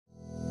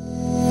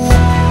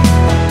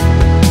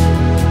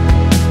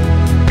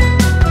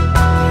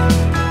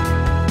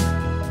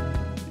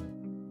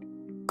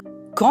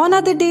Gone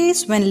are the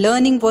days when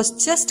learning was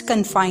just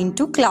confined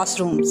to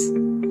classrooms.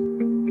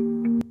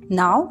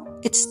 Now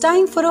it's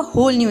time for a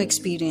whole new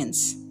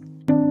experience.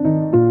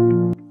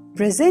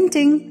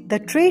 Presenting the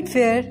trade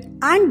fair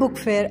and book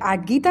fair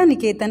at Gita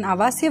Niketan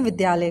Avasya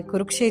Vidyalaya,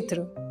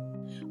 Kurukshetra,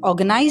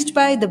 organized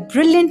by the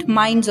brilliant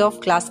minds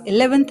of class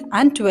 11th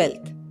and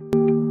 12th.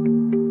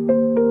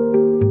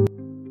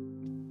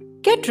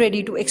 Get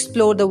ready to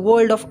explore the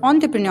world of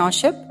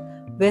entrepreneurship,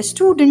 where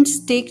students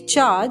take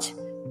charge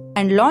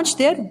and launch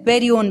their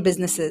very own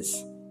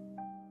businesses.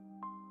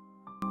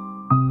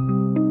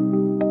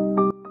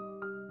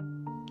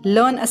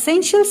 Learn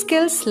essential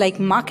skills like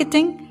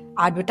marketing,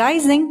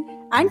 advertising,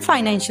 and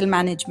financial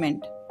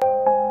management.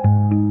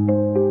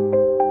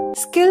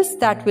 Skills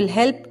that will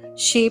help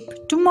shape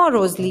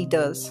tomorrow's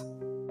leaders.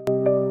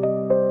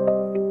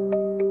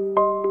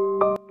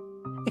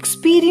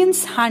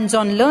 Experience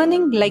hands-on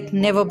learning like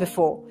never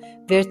before,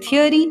 where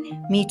theory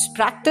meets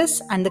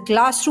practice and the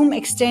classroom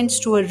extends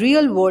to a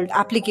real-world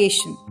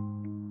application.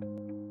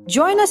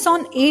 Join us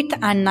on 8th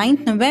and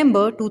 9th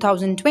November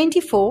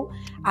 2024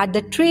 at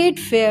the Trade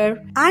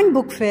Fair and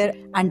Book Fair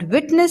and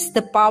witness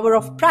the power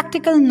of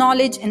practical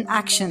knowledge in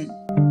action.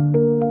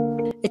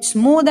 It's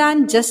more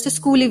than just a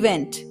school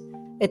event.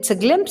 It's a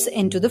glimpse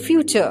into the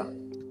future.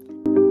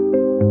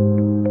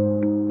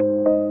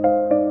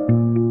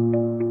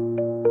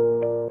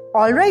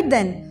 Alright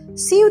then,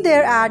 see you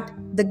there at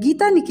the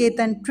Gita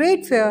Niketan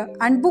Trade Fair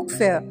and Book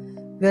Fair,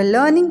 where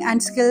learning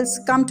and skills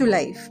come to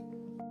life.